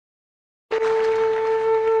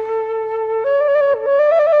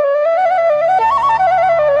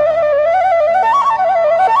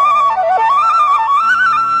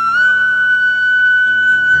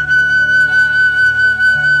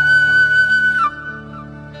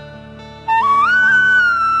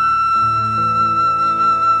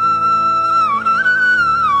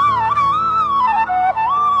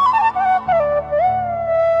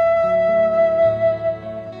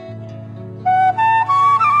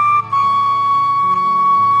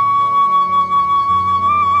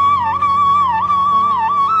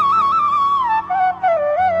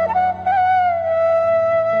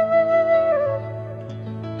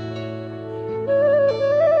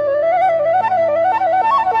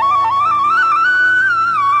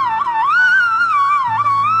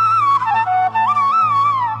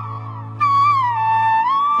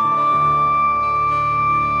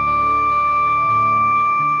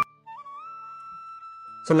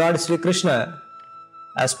So Lord Sri Krishna,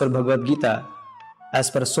 as per Bhagavad Gita, as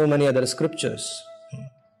per so many other scriptures,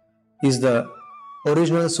 is the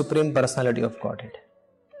original Supreme Personality of Godhead.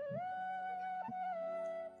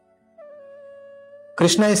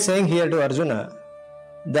 Krishna is saying here to Arjuna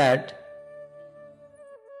that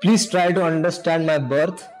please try to understand my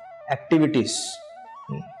birth activities,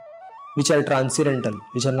 which are transcendental,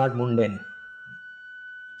 which are not mundane.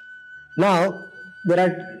 Now,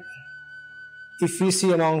 if we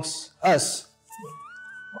see amongst us,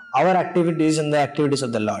 our activities and the activities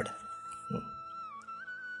of the Lord,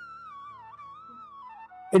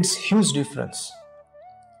 it's huge difference.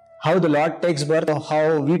 How the Lord takes birth or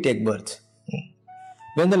how we take birth.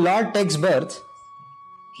 When the Lord takes birth,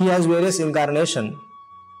 He has various incarnations.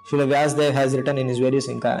 Srila Vyasadeva has written in his various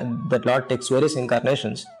that Lord takes various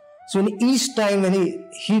incarnations. So in each time when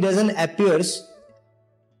he doesn't appears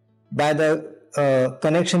by the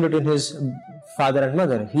connection between his father and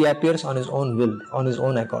mother, he appears on his own will, on his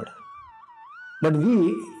own accord. But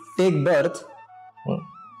we take birth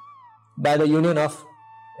by the union of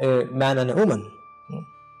a man and a woman.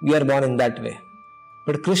 We are born in that way.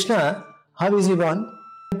 But Krishna, how is he born?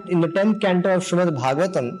 In the 10th canto of Srimad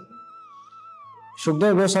Bhagavatam,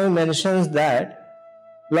 Shukdev Goswami mentions that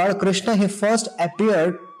Lord Krishna, he first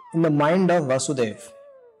appeared in the mind of Vasudeva.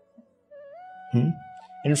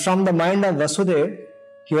 And from the mind of Vasudeva,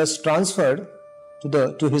 he was transferred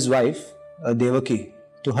to his wife Devaki,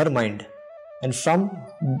 to her mind. And from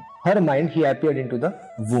her mind, he appeared into the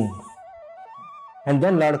womb. And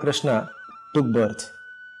then Lord Krishna took birth.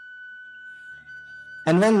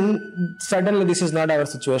 And when suddenly this is not our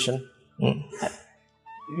situation,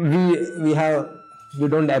 we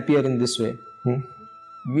don't appear in this way.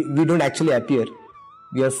 We don't actually appear.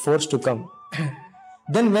 We are forced to come.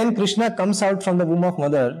 Then when Krishna comes out from the womb of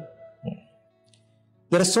mother,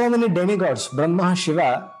 there are so many demigods, Brahma,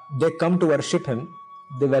 Shiva, they come to worship him,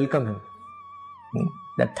 they welcome him.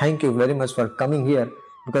 That thank you very much for coming here,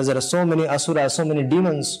 because there are so many asuras, so many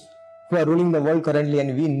demons who are ruling the world currently,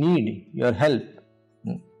 and we need your help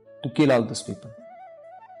to kill all those people.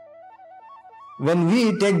 When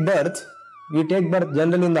we take birth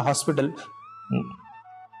generally in the hospital,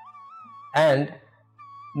 and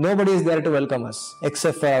nobody is there to welcome us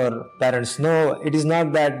except for our parents. No, it is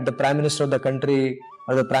not that the Prime Minister of the country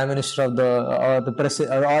or the Prime Minister of the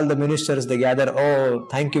President or all the ministers, they gather, oh,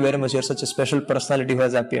 thank you very much, you're such a special personality who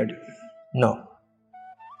has appeared. No.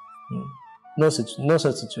 No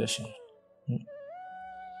such situation.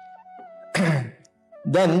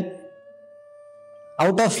 Then,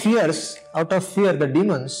 out of fear, the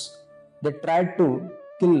demons, they tried to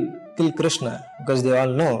kill Krishna, because they all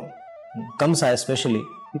know, Kamsa especially,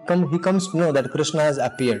 he comes to know that Krishna has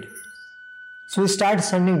appeared. So he starts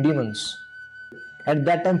sending demons. At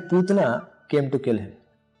that time, Putana came to kill him.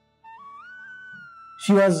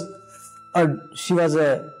 She was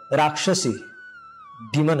a Rakshasi,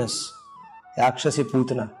 demoness, Rakshasi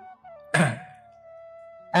Putana.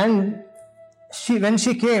 And when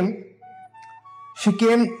she came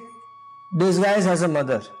disguised as a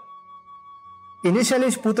mother. Initially,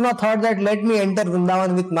 Putana thought that let me enter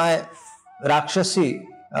Vrindavan with my Rakshasi,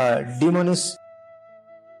 demoness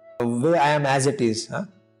way I am as it is,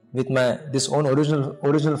 with this own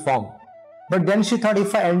original form. But then she thought,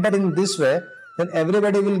 if I enter in this way, then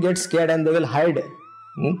everybody will get scared and they will hide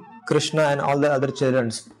Krishna and all the other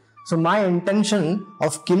children. So my intention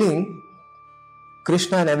of killing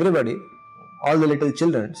Krishna and everybody, all the little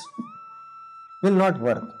children, will not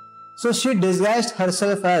work. So she disguised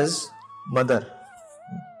herself as mother,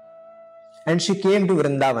 and she came to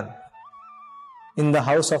Vrindavan in the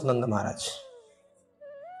house of Nanda Maharaj.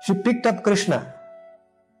 She picked up Krishna,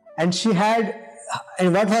 and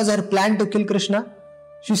what was her plan to kill Krishna?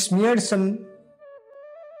 she smeared some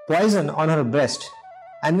poison on her breast,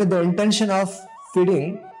 and with the intention of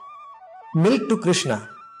feeding milk to Krishna,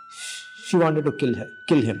 she wanted to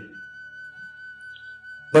kill him.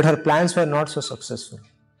 But her plans were not so successful.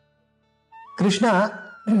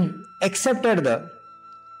 Krishna accepted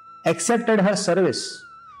her service.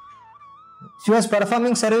 She was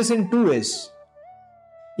performing service in two ways.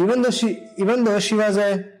 Even though she was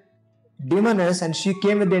a demoness and she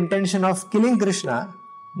came with the intention of killing Krishna,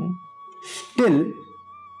 still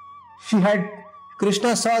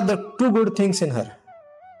Krishna saw the two good things in her.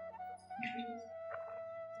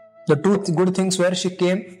 The two good things were she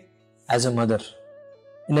came as a mother,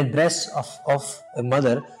 in a dress of a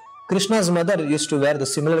mother. Krishna's mother used to wear the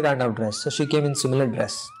similar kind of dress, so she came in similar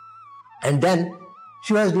dress. And then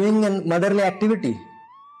she was doing a motherly activity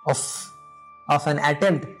of an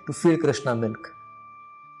attempt to feed Krishna milk.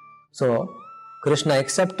 So Krishna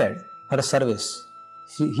accepted her service.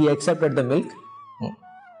 He accepted the milk.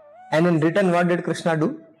 And in return, what did Krishna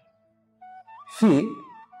do? She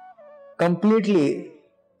completely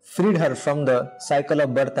freed her from the cycle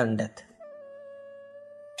of birth and death.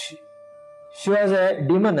 She was a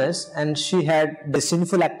demoness and she had the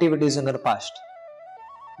sinful activities in her past.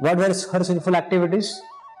 What were her sinful activities?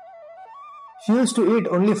 She used to eat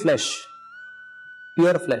only flesh,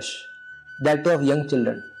 pure flesh, that of young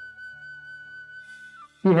children.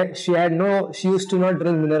 She used to not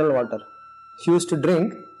drink mineral water. She used to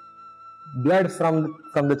drink blood from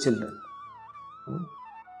the children.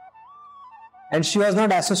 And she was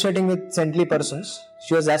not associating with saintly persons.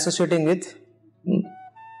 She was associating with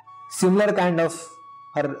similar kind of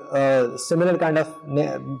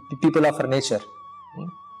people of her nature.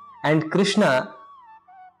 And Krishna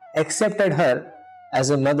accepted her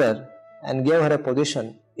as a mother and gave her a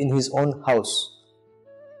position in his own house.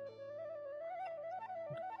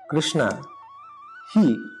 Krishna,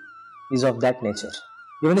 he is of that nature.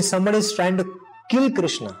 Even if somebody is trying to kill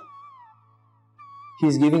Krishna, he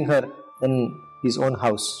is giving her in his own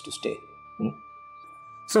house to stay.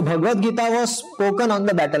 So Bhagavad Gita was spoken on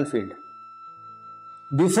the battlefield.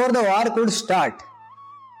 Before the war could start,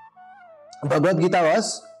 Bhagavad Gita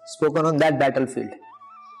was spoken on that battlefield.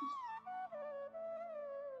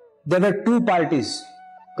 There were two parties,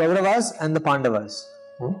 Kauravas and the Pandavas.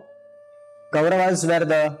 Kauravas were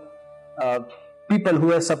the people who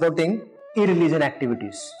were supporting irreligion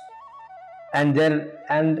activities, and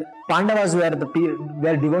Pandavas were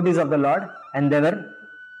devotees of the Lord, and they were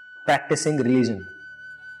practicing religion.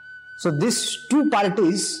 So these two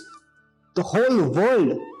parties, the whole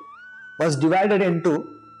world was divided into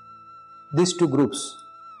these two groups.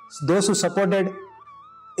 Those who supported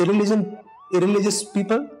irreligious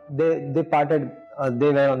people, they parted.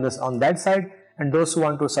 They were on that side, and those who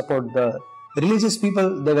want to support the religious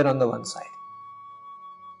people, they were on the one side.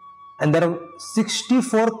 And there are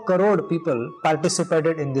 64 crore people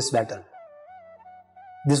participated in this battle.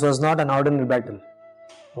 This was not an ordinary battle.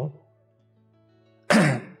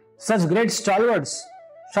 Such great stalwarts,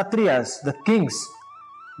 Kshatriyas, the kings,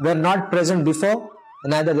 were not present before,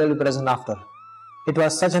 and neither they will be present after. It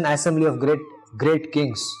was such an assembly of great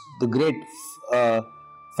kings, the great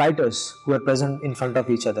fighters who were present in front of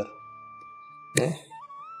each other.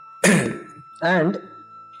 And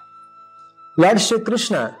Lord Shri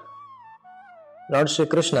Krishna,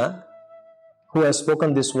 who has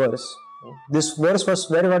spoken this verse was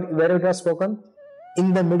where it was spoken?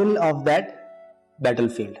 In the middle of that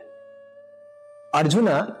battlefield.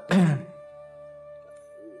 Arjuna,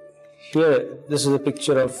 here this is a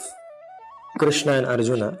picture of Krishna and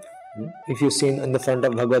Arjuna. If you see in the front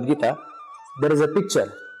of Bhagavad Gita, there is a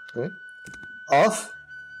picture of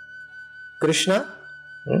Krishna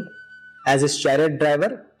as his chariot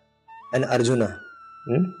driver and Arjuna.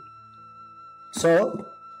 So,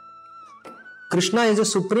 Krishna is a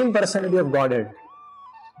supreme personality of Godhead,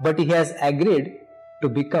 but he has agreed to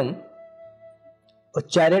become a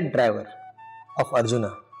chariot driver of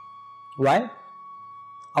Arjuna. Why?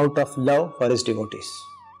 Out of love for his devotees.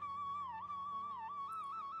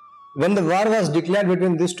 When the war was declared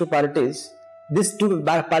between these two parties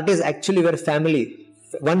actually were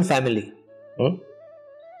one family.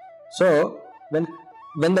 So,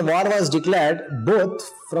 when the war was declared,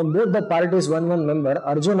 from both the parties, one member,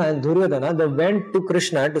 Arjuna and Duryodhana, they went to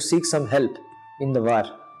Krishna to seek some help in the war.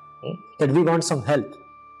 That we want some help.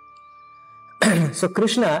 So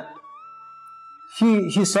Krishna,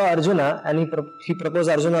 he saw Arjuna and he proposed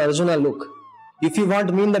Arjuna, look, if you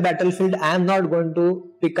want me in the battlefield, I am not going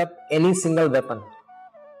to pick up any single weapon.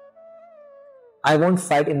 I won't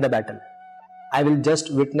fight in the battle. I will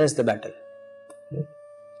just witness the battle.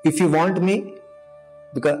 If you want me,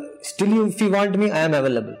 Because still if you want me, I am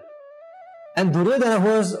available. And Duryodhana, who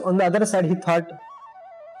was on the other side, he thought,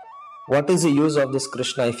 what is the use of this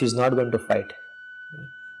Krishna if he is not going to fight?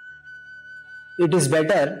 It is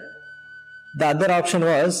better. The other option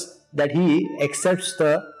was that he accepts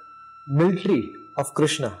the military of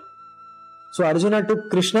Krishna. So Arjuna took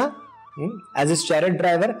Krishna as his chariot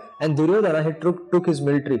driver, and Duryodhana he took his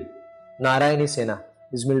military, Narayani Sena,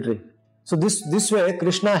 his military. So this way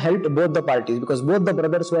Krishna helped both the parties, because both the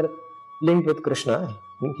brothers were linked with Krishna.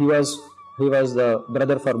 He was the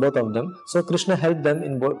brother for both of them. So Krishna helped them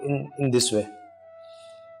in this way.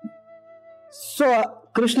 So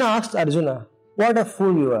Krishna asked Arjuna, what a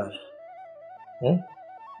fool you are.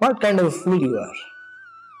 What kind of a fool you are?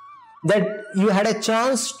 That you had a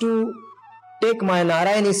chance to take my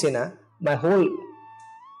Narayani Sena, my whole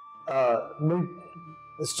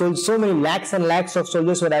so many lakhs and lakhs of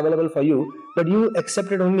soldiers were available for you, but you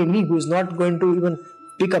accepted only me, who is not going to even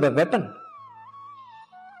pick up a weapon.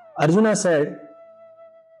 Arjuna said,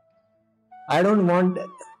 I don't want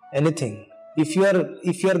anything. If you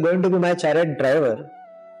are going to be my chariot driver,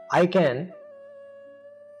 I can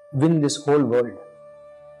win this whole world.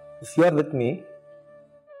 If you are with me,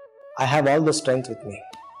 I have all the strength with me.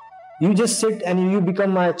 You just sit and you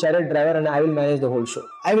become my chariot driver, and I will manage the whole show.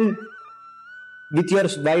 I will,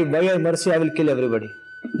 by your mercy, I will kill everybody.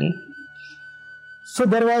 So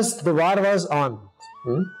the war was on.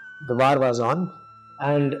 The war was on,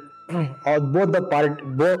 and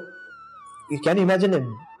you can imagine it,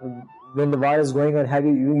 when the war is going on.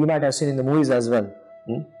 You might have seen in the movies as well,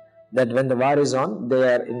 that when the war is on,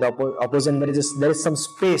 they are in the opposite. There is some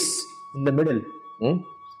space in the middle.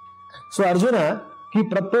 So Arjuna, he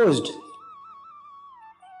proposed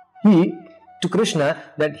to Krishna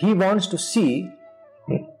that he wants to see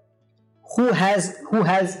who has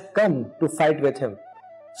come to fight with him.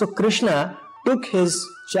 So Krishna took his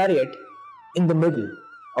chariot in the middle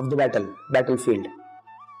of the battlefield,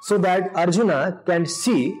 so that Arjuna can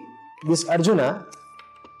see. This Arjuna,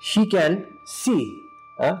 he can see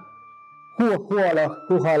who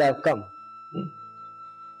all have come.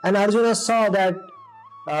 And Arjuna saw that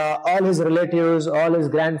all his relatives, all his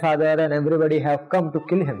grandfather and everybody have come to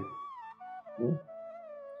kill him.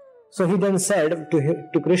 So he then said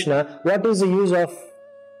to Krishna, what is the use of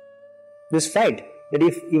this fight? That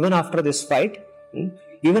if even after this fight,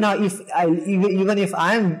 even if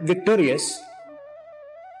I am victorious,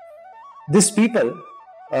 these people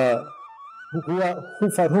for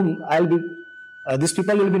whom I'll be, these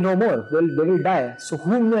people will be no more. They will die. So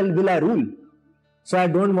whom will I rule? So I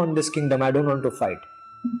don't want this kingdom. I don't want to fight.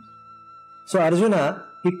 So Arjuna,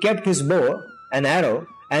 he kept his bow and arrow,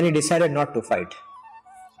 and he decided not to fight.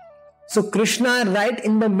 So Krishna, right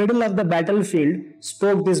in the middle of the battlefield,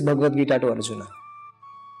 spoke this Bhagavad Gita to Arjuna.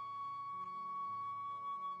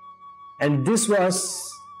 And this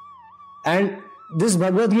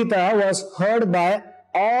Bhagavad Gita was heard by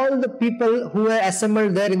all the people who were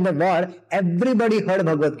assembled there in the war. Everybody heard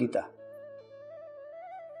Bhagavad Gita.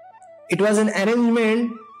 It was an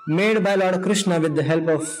arrangement made by Lord Krishna with the help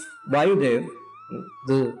of Vayudev.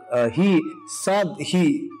 He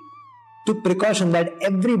took precaution that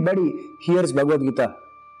everybody hears Bhagavad Gita.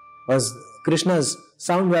 Krishna's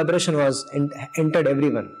sound vibration was entered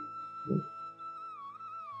everyone.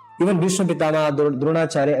 Even Bhishma Pitama,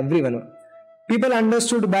 Dronacharya, everyone. People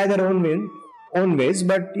understood by their own ways,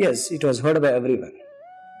 but yes, it was heard by everyone.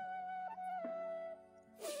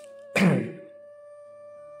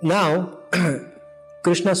 Now,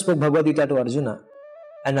 Krishna spoke Bhagavad Gita to Arjuna,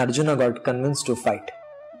 and Arjuna got convinced to fight.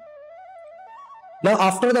 Now,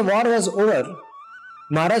 after the war was over,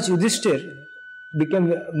 Maharaj Yudhishthir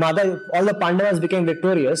all the Pandavas became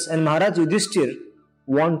victorious, and Maharaj Yudhishthir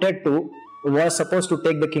was supposed to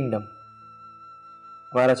take the kingdom.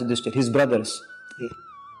 Maharaj Yudhishthir, his brothers.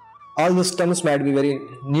 All these terms might be very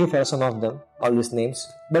new for some of them, all these names,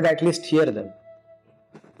 but at least hear them.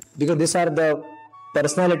 Because these are the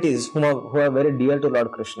personalities who are very dear to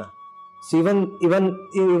Lord Krishna. So even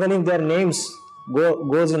if their names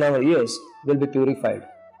goes in our ears, will be purified.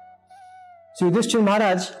 So Yudhishthira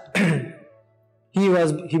Maharaj, he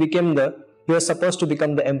was supposed to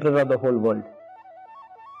become the emperor of the whole world,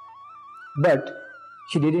 but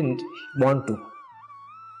he didn't want to.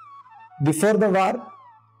 Before the war,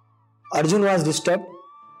 Arjuna was disturbed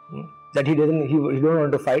that he don't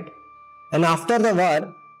want to fight, and after the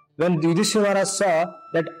war, when Yudhishthira Maharaj saw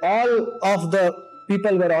that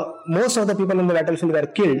most of the people in the battlefield were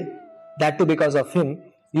killed, that too because of him,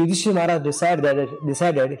 Yudhishthira Maharaj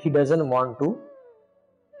decided he doesn't want to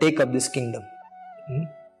take up this kingdom.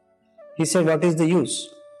 He said, what is the use?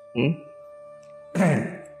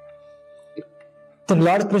 So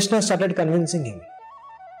Lord Krishna started convincing him.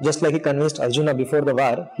 Just like he convinced Arjuna before the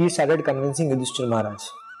war, he started convincing Yudhishthira Maharaj.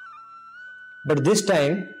 But this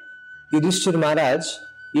time, Yudhishthira Maharaj,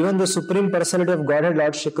 even the Supreme Personality of Godhead,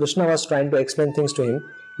 Lord Shri Krishna, was trying to explain things to him.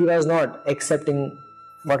 He was not accepting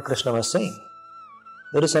what Krishna was saying.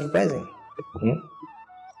 Very surprising.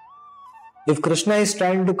 If Krishna is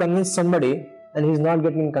trying to convince somebody and he is not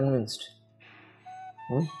getting convinced,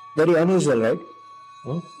 very unusual, right?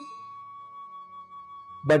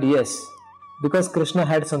 But yes, because Krishna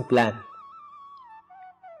had some plan.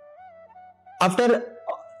 After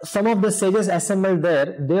some of the sages assembled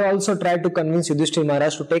there, they also tried to convince Yudhishthira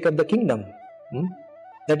Maharaj to take up the kingdom.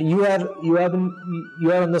 That you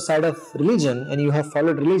are on the side of religion and you have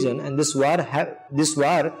followed religion, and this war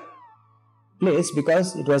place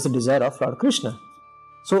because it was the desire of Lord Krishna.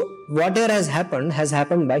 So whatever has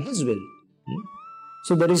happened by His will.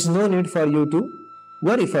 So there is no need for you to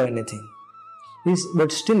worry for anything.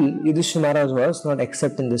 But still Yudhishthira Maharaj was not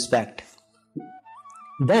accepting this fact.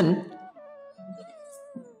 Then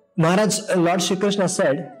Lord Shri Krishna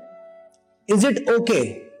said, is it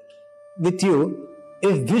okay with you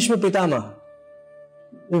if Bhishma Pitamaha,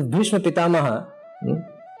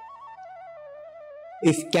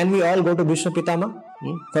 can we all go to Bhishma Pitamaha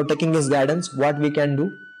for taking his guidance, what we can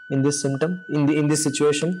do in this symptom, in this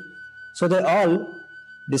situation? So they all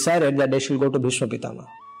decided that they should go to Bhishma Pitamaha.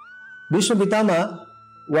 Bhishma Pitamaha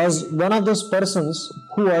was one of those persons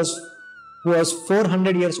who was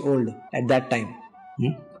 400 years old at that time.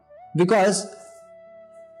 Because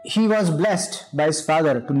he was blessed by his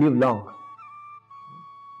father to live long.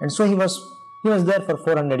 And so he was there for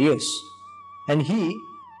 400 years. And he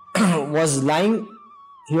was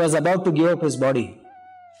about to give up his body.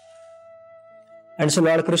 And so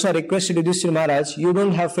Lord Krishna requested Yudhishthira Maharaj, you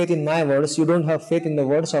don't have faith in my words, you don't have faith in the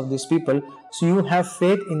words of these people, so you have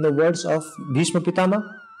faith in the words of Bhishma Pitamaha?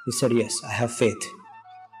 He said, yes, I have faith.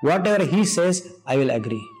 Whatever he says, I will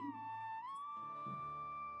agree.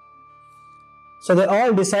 So they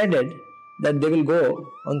all decided that they will go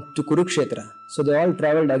on to Kurukshetra. So they all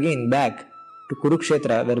travelled again back to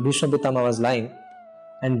Kurukshetra where Bhishma Pitamaha was lying.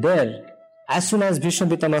 And there, as soon as Bhishma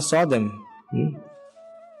Pitamaha saw them,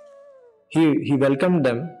 he welcomed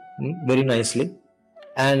them very nicely.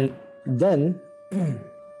 And then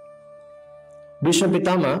Bhishma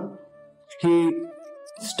Pitamaha, he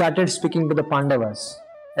started speaking to the Pandavas,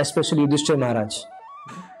 especially Yudhishthira Maharaj.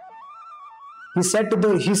 He said to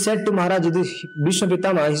Maharaj, Bhishma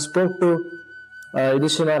Pitamaha, he spoke to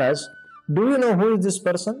Yudhishthira Maharaj, do you know who is this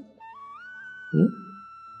person? Do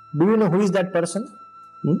you know who is that person?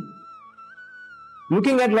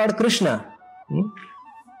 Looking at Lord Krishna,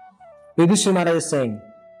 Yudhishthira Maharaj is saying,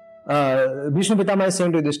 Bhishma Pitamaha is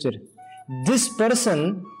saying to Yudhishthira, this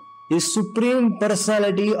person is Supreme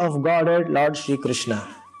Personality of Godhead, Lord Shri Krishna.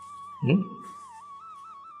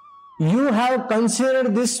 You have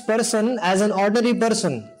considered this person as an ordinary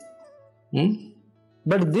person.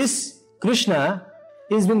 But this Krishna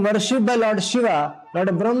is being worshipped by Lord Shiva,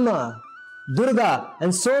 Lord Brahma, Durga,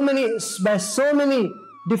 and by so many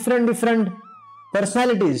different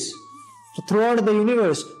personalities throughout the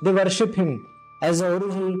universe. They worship him as the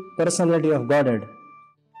original personality of Godhead.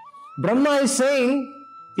 Brahma is saying,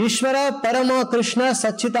 Ishvara Parama Krishna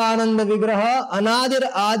Satchitananda Vigraha Anadir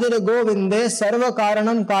Adir Govinde Sarva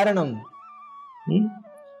Karanam Karanam.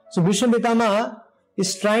 So Bhishma Pitamaha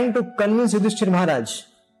is trying to convince Yudhishthira Maharaj.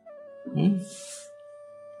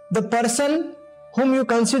 The person whom you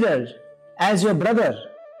consider as your brother,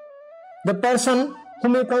 the person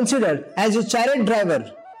whom you consider as your chariot driver,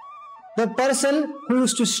 the person who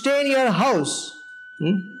used to stay in your house,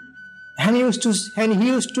 and he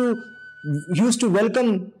used to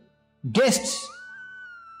welcome guests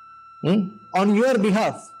on your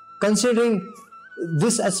behalf, considering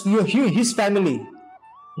this as his family.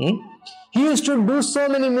 He used to do so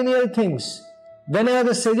many menial things. Whenever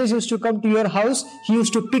the sages used to come to your house, he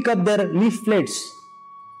used to pick up their leaf plates.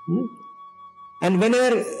 And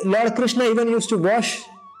whenever Lord Krishna even used to wash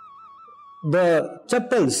the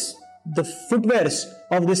chappals, the footwears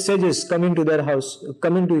of the sages coming to their house,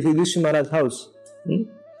 coming to Yudhishthira Maharaj's house.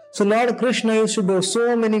 So Lord Krishna used to do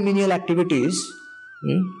so many menial activities.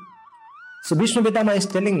 So Bhishma Pitamaha is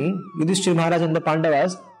telling Yudhishthira Maharaj and the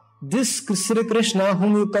Pandavas, this Sri Krishna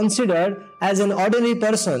whom you considered as an ordinary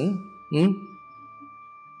person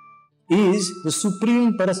is the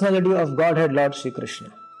Supreme Personality of Godhead, Lord Shri Krishna.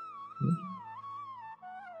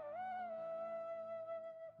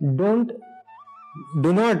 Do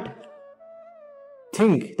not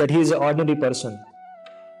think that he is an ordinary person.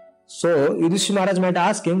 So Yudhishthira Maharaj might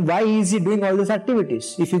ask him, why is he doing all these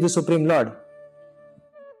activities if he is the Supreme Lord?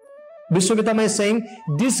 Vishnu Pitama is saying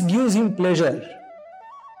this gives him pleasure.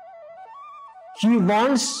 He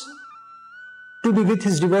wants to be with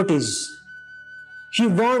his devotees. He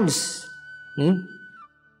wants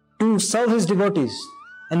to serve his devotees.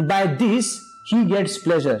 And by this, he gets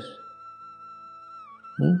pleasure.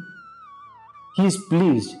 He is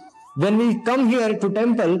pleased. When we come here to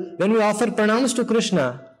temple, when we offer pranams to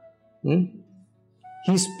Krishna,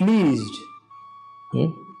 he is pleased.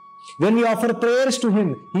 When we offer prayers to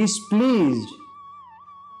him, he is pleased.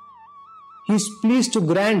 He is pleased to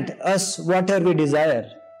grant us whatever we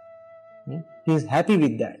desire. He is happy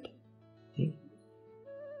with that.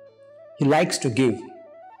 He likes to give.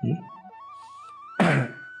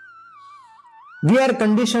 We are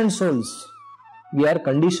conditioned souls. We are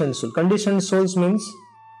conditioned souls. Conditioned souls means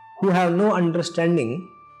who have no understanding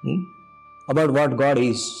about what God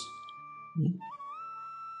is.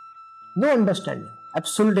 No understanding.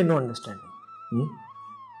 Absolutely no understanding.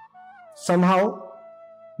 Somehow,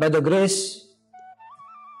 by the grace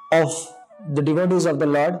of the devotees of the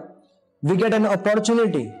Lord, we get an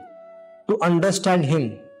opportunity to understand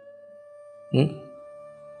Him.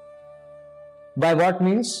 By what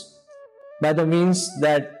means? By the means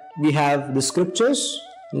that we have the scriptures,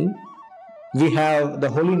 we have the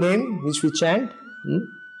holy name which we chant,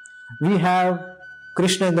 we have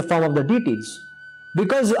Krishna in the form of the deities.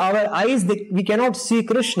 Because our eyes, we cannot see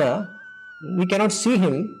Krishna, we cannot see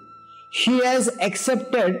Him, He has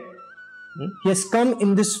accepted, He has come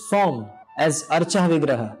in this form as Archa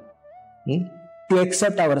Vigraha to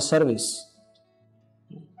accept our service.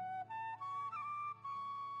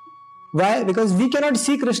 Why? Because we cannot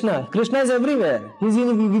see Krishna. Krishna is everywhere. He is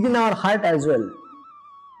within our heart as well.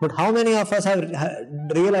 But how many of us have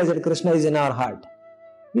realized that Krishna is in our heart?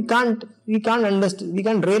 We can't understand, we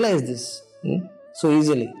can't realize this so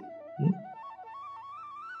easily.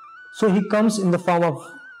 So He comes in the form of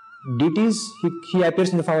deities, he appears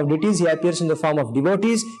in the form of deities, He appears in the form of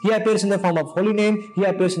devotees, He appears in the form of holy name, He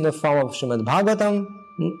appears in the form of Srimad Bhagavatam,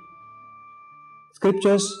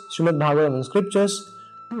 scriptures, Srimad Bhagavatam and scriptures,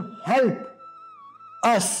 to help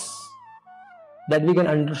us that we can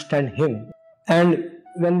understand Him. And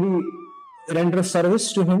when we render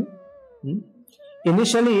service to Him,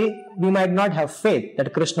 initially we might not have faith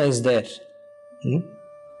that Krishna is there.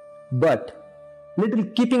 But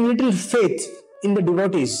keeping little faith in the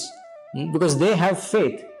devotees, because they have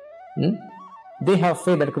faith. They have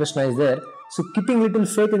faith that Krishna is there. So keeping little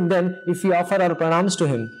faith in them, if we offer our pranams to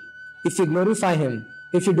Him, if we glorify Him,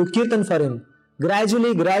 if we do kirtan for Him,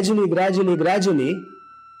 gradually, we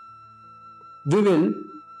will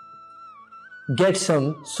get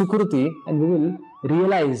some sukruti and we will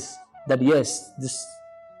realize that yes,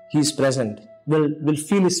 He is present. We'll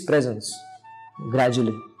feel His presence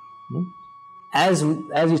gradually. As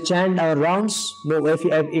we chant our rounds, when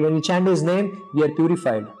we chant His name, we are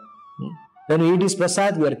purified. When we eat His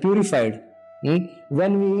prasad, we are purified.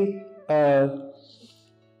 When we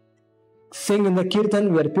sing in the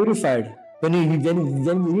kirtan, we are purified. When we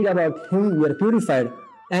read about Him, we are purified.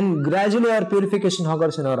 And gradually our purification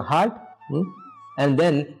occurs in our heart. And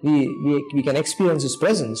then we can experience His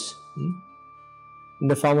presence in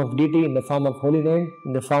the form of deity, in the form of holy name,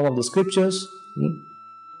 in the form of the scriptures.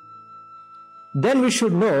 Then we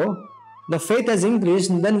should know the faith has increased,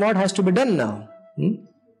 and then what has to be done now?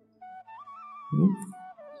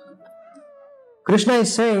 Krishna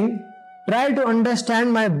is saying, try to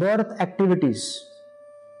understand my birth activities.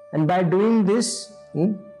 And by doing this,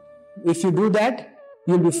 if you do that,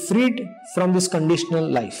 you will be freed from this conditional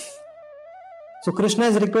life. So Krishna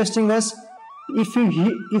is requesting us, if you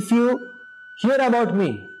hear about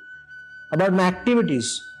me, about my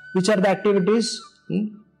activities, which are the activities?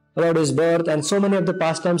 About His birth, and so many of the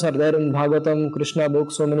pastimes are there in Bhagavatam, Krishna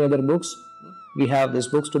books, so many other books. We have these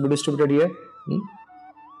books to be distributed here.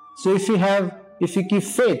 So if we keep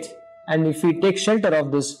faith and if we take shelter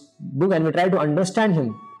of this book and we try to understand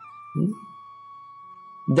Him,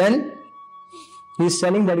 then He is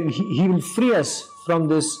telling that He will free us from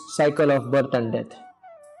this cycle of birth and death.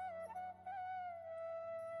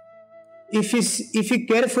 If we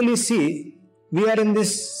carefully see, we are in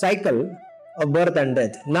this cycle of birth and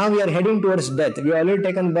death. Now we are heading towards death. We have already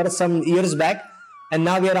taken birth some years back, and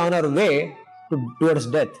now we are on our way towards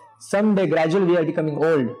death. Someday, gradually, we are becoming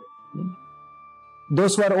old.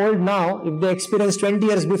 Those who are old now, if they experience 20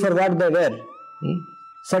 years before what they were,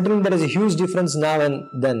 certainly there is a huge difference now and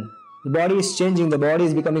then. The body is changing, the body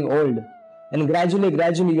is becoming old, and gradually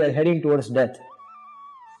we are heading towards death.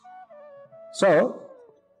 So,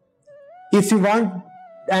 if you want,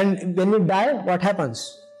 and when we die, what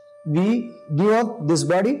happens? We give up this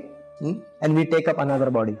body and we take up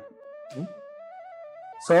another body.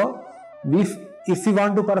 So, If we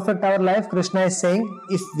want to perfect our life, Krishna is saying,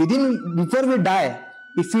 before we die,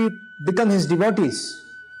 if we become his devotees,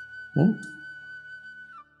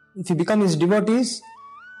 if we become his devotees,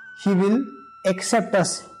 he will accept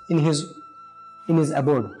us in his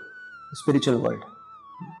abode, spiritual world,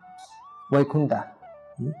 Vaikunta,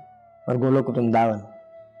 or Golok Vrindavan.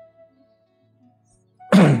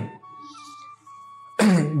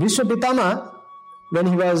 Bhishma Pitama, when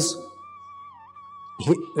he was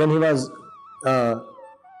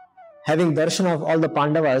having darshan of all the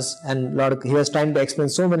Pandavas, and he was trying to explain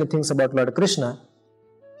so many things about Lord Krishna,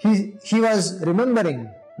 he was remembering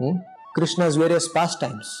Krishna's various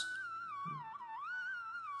pastimes.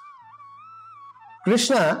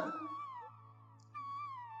 Krishna,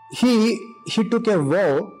 he took a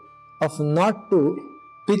vow of not to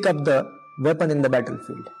pick up the weapon in the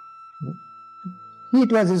battlefield. It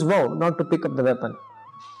was his vow not to pick up the weapon.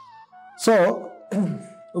 So,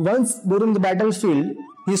 once during the battlefield,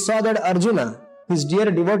 he saw that Arjuna, his dear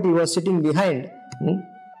devotee, was sitting behind.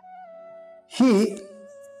 He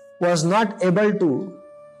was not able to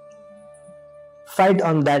fight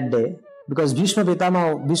on that day because Bhishma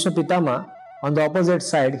Pitama, on the opposite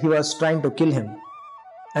side, he was trying to kill him.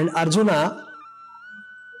 And Arjuna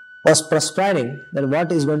was perspiring that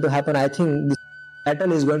what is going to happen. I think this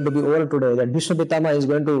battle is going to be over today, that Bhishma Pitama is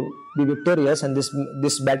going to be victorious and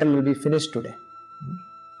this battle will be finished today.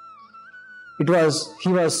 He was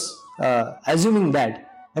assuming that.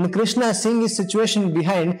 And Krishna, seeing his situation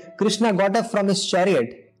behind, Krishna got up from his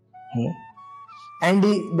chariot. And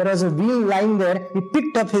there was a wheel lying there. He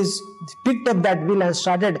picked up that wheel and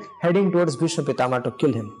started heading towards Bhishma Pitama to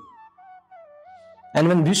kill him. And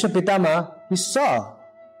when Bhishma Pitama, he saw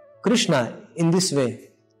Krishna in this way,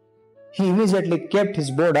 he immediately kept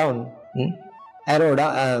his bow down, bow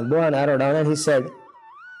and arrow down, and he said,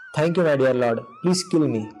 "Thank you, my dear Lord. Please kill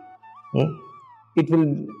me.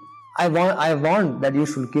 I want that you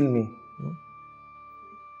should kill me."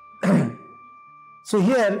 So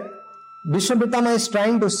here, Bhishma Pitama is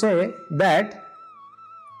trying to say that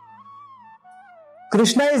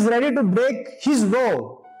Krishna is ready to break his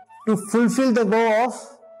vow to fulfill the vow of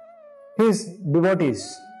his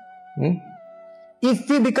devotees. If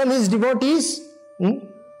we become his devotees,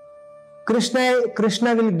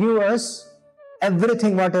 Krishna will give us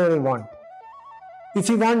everything whatever we want. If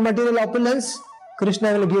you want material opulence,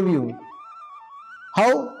 Krishna will give you.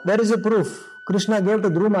 How? There is a proof. Krishna gave to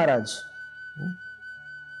Dhruv Maharaj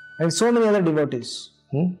and so many other devotees.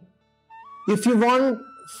 If you want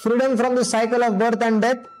freedom from the cycle of birth and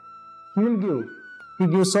death, he will give. He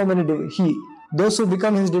gives so many devotees. Those who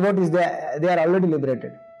become his devotees, they are already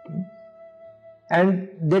liberated. And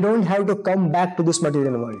they don't have to come back to this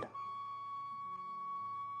material world.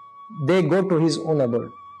 They go to his own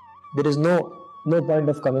abode. There is no point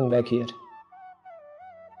of coming back here.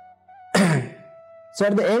 So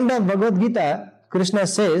at the end of Bhagavad Gita, Krishna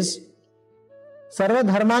says, "Sarva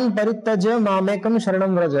dharman parittajya mamekam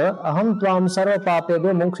sharanam vraja aham tvam sarva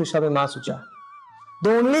papego mokshishave masucha."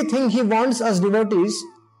 The only thing he wants us devotees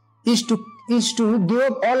is to give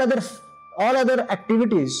up all other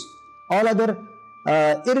activities, all other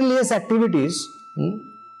irreligious activities,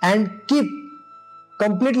 and keep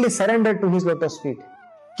completely surrendered to his lotus feet,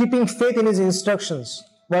 keeping faith in his instructions,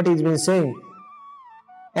 what he's been saying.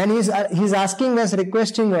 And he's asking us,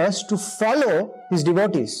 requesting us to follow his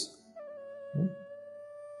devotees.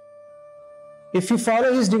 If you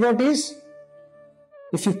follow his devotees,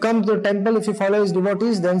 if you come to the temple, if you follow his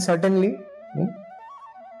devotees, then certainly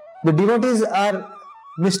the devotees are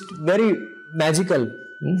very magical.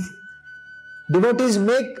 Devotees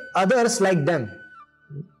make others like them.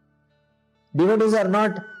 Devotees are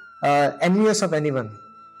not envious of anyone.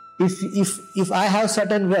 If I have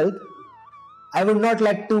certain wealth, I would not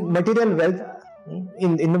like to material wealth.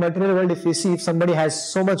 In the material world, if somebody has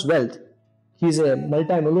so much wealth, he is a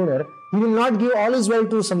multi-millionaire, he will not give all his wealth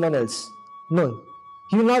to someone else. No,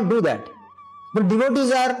 he will not do that. But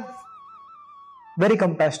devotees are very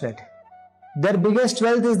compassionate. Their biggest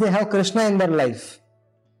wealth is they have Krishna in their life.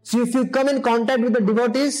 So if you come in contact with the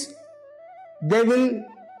devotees, they will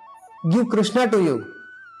give Krishna to you.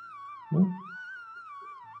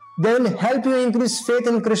 They will help you increase faith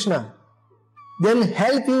in Krishna. They will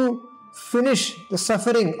help you finish the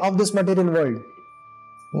suffering of this material world.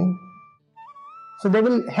 So they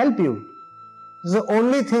will help you. This is the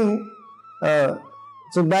only thing.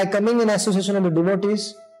 So by coming in association with the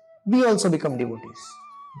devotees, we also become devotees.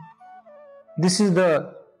 This is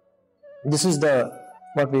the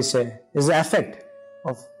what we say is the effect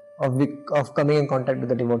of coming in contact with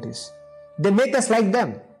the devotees. They make us like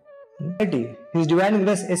them. His Divine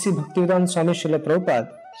Grace A.C. Bhaktivedanta Swami Srila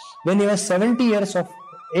Prabhupada, when he was 70 years of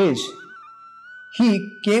age,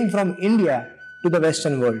 he came from India to the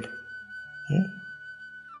Western world.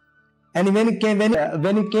 And when he came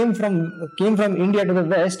from India to the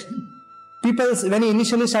West, when he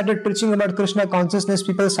initially started preaching about Krishna consciousness,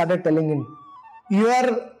 people started telling him, "You are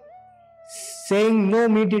saying no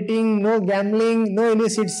meat eating, no gambling, no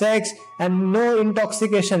illicit sex, and no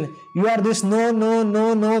intoxication. You are this no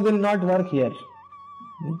will not work here.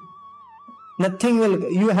 Nothing will.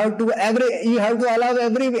 You have to allow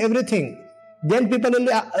everything. Then people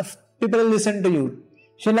will listen to you."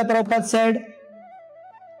 Srila Prabhupada said,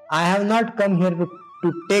 "I have not come here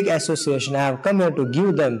to take association. I have come here to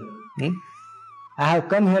give them. I have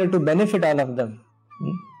come here to benefit all of them.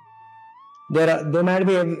 There might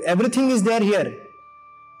be everything is there here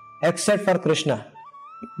except for Krishna.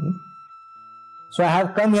 So I have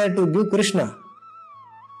come here to give Krishna.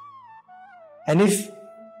 And if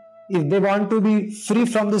they want to be free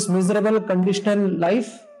from this miserable conditional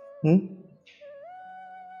life,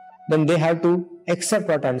 then they have to accept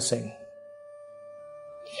what I am saying."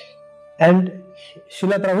 And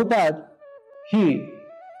Srila Prabhupada,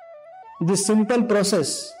 this simple process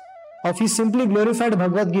of he simply glorified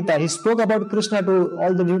Bhagavad Gita. He spoke about Krishna to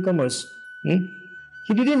all the newcomers.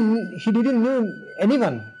 He didn't know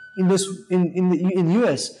anyone in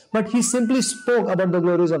US, but he simply spoke about the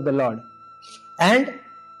glories of the Lord. And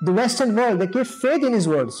the Western world, they kept faith in his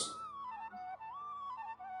words,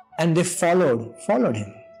 and they followed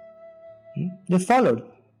him. They followed.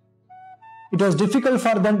 It was difficult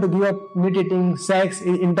for them to give up meat eating, sex,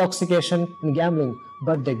 intoxication, and gambling,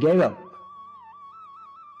 but they gave up.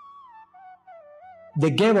 They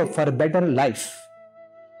gave up for a better life.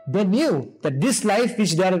 They knew that this life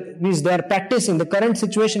which they are practicing, the current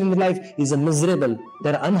situation in the life is miserable.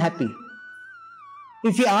 They are unhappy.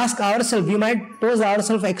 If we ask ourselves, we might pose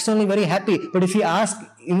ourselves externally very happy, but if we ask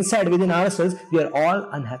inside within ourselves, we are all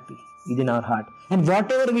unhappy within our heart. And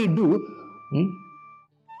whatever we do,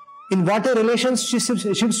 in whatever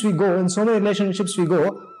relationships we go, in so many relationships we go,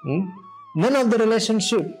 none of the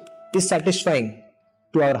relationship is satisfying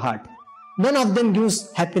to our heart. None of them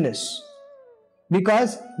gives happiness.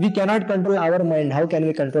 Because we cannot control our mind. How can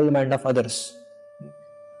we control the mind of others?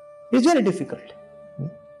 It's very difficult.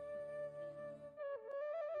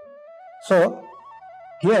 So,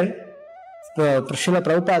 here, Srila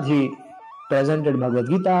Prabhupada, he presented Bhagavad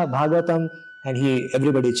Gita, Bhagavatam, and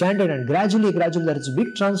everybody chanted, and gradually there is a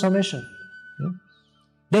big transformation.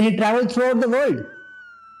 Then he traveled throughout the world.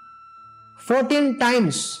 14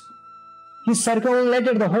 times he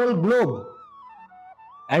circumnavigated the whole globe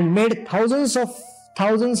and made thousands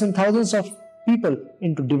and thousands of people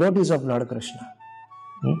into devotees of Lord Krishna.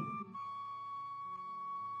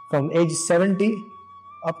 From age 70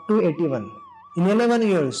 up to 81. In 11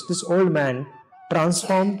 years, this old man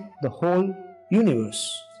transformed the whole universe.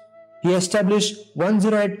 He established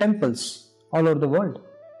 108 temples all over the world.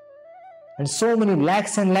 And so many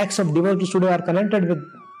lakhs and lakhs of devotees today are connected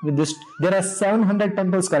with this. There are 700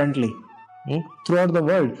 temples currently throughout the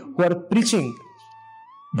world who are preaching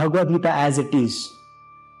Bhagavad Gita as it is.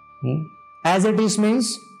 As it is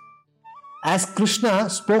means, as Krishna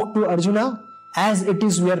spoke to Arjuna, as it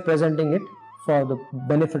is we are presenting it for the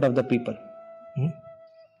benefit of the people.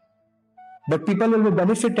 But people will be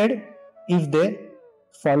benefited if they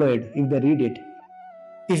follow it, if they read it.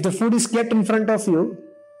 If the food is kept in front of you,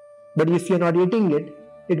 but if you are not eating it,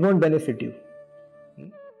 it won't benefit you.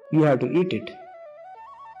 You have to eat it.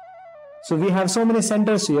 So we have so many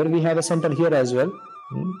centers here. We have a center here as well.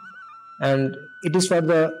 And it is for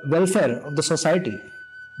the welfare of the society.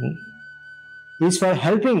 It is for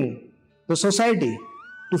helping the society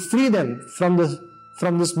to free them from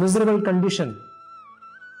this miserable condition.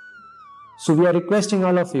 So we are requesting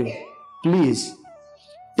all of you, please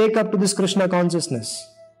take up to this Krishna consciousness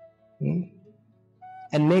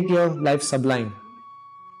and make your life sublime.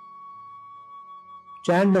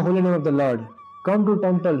 Chant the holy name of the Lord. Come to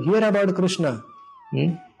temple, hear about Krishna,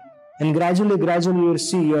 and gradually you will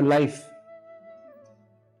see your life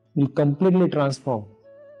will completely transform,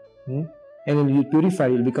 and will be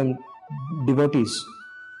purified. You will become devotees,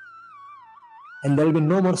 and there will be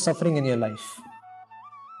no more suffering in your life.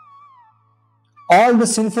 All the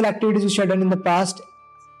sinful activities which you have done in the past,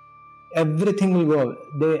 everything will go.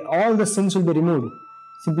 All the sins will be removed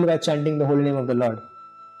simply by chanting the holy name of the Lord.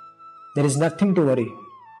 There is nothing to worry.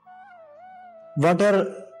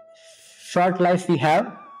 Whatever short life we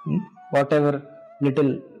have, whatever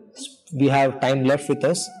little we have time left with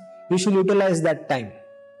us, we should utilize that time.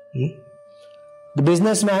 The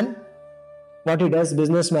businessman, what he does,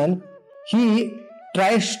 he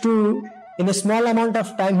tries to, in a small amount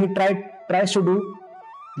of time, he tries to do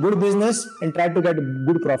good business and try to get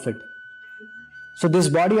good profit. So this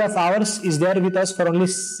body of ours is there with us for only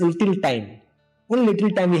little time. Only little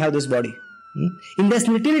time we have this body. In this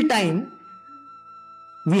little time,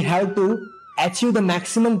 we have to achieve the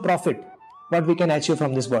maximum profit what we can achieve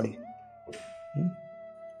from this body.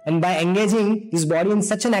 And by engaging this body in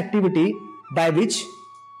such an activity by which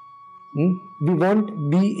we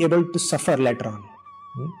won't be able to suffer later on.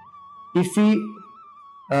 If we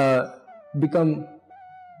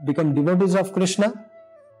become devotees of Krishna,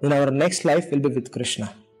 then our next life will be with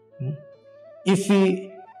Krishna. If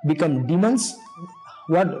we become demons,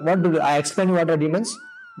 what do I explain? What are demons?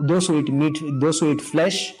 Those who eat meat, those who eat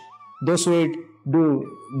flesh, those who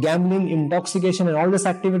do gambling, intoxication, and all these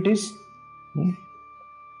activities.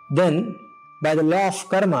 Then, by the law of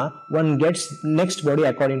karma, one gets next body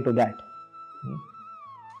according to that.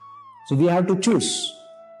 So we have to choose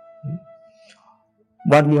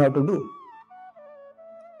what we have to do.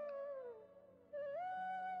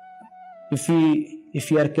 If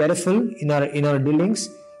we are careful in our dealings,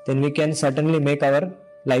 then we can certainly make our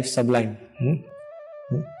life sublime.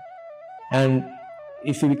 And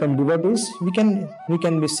if we become devotees, we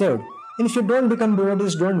can be saved. And if you don't become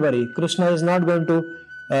devotees, don't worry. Krishna is not going to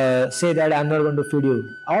say that I am not going to feed you.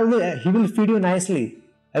 He will feed you nicely.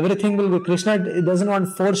 Everything will be. Krishna doesn't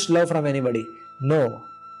want forced love from anybody. No.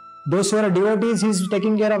 Those who are devotees, he is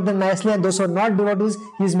taking care of them nicely, and those who are not devotees,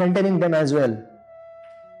 he is maintaining them as well.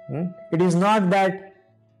 It is not that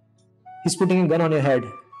he's putting a gun on your head.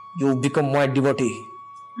 You become my devotee.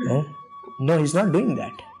 No, he's not doing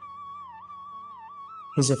that.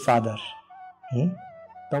 He's a father.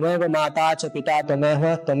 Tameva mata cha pita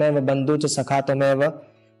tameva, tameva bandhu cha sakha tameva,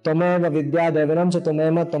 tameva vidya devanam cha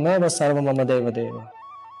tameva, tameva sarva mama deva deva.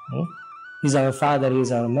 He's our father,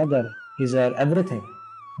 he's our mother, he's our everything.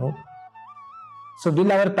 So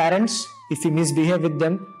will our parents, if we misbehave with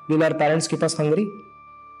them, will our parents keep us hungry?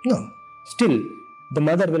 No. Still, the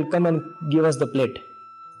mother will come and give us the plate.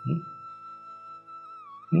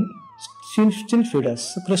 She'll still feed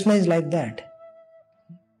us. So Krishna is like that.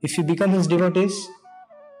 If you become his devotees,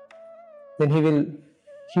 then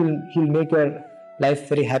he'll make your life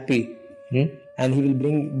very happy, and he will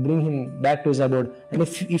bring him back to his abode. And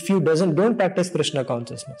if you don't practice Krishna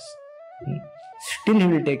consciousness, still he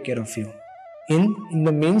will take care of you in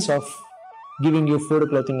the means of giving you food,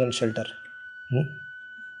 clothing, and shelter.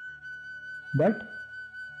 But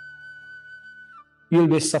you will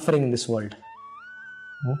be suffering in this world.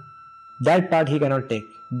 That part he cannot take.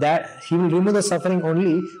 That he will remove the suffering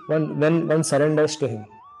only when one surrenders to him.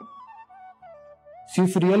 So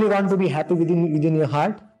if you really want to be happy within your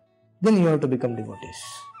heart, then you have to become devotees.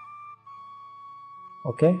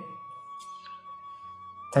 Okay?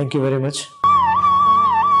 Thank you very much.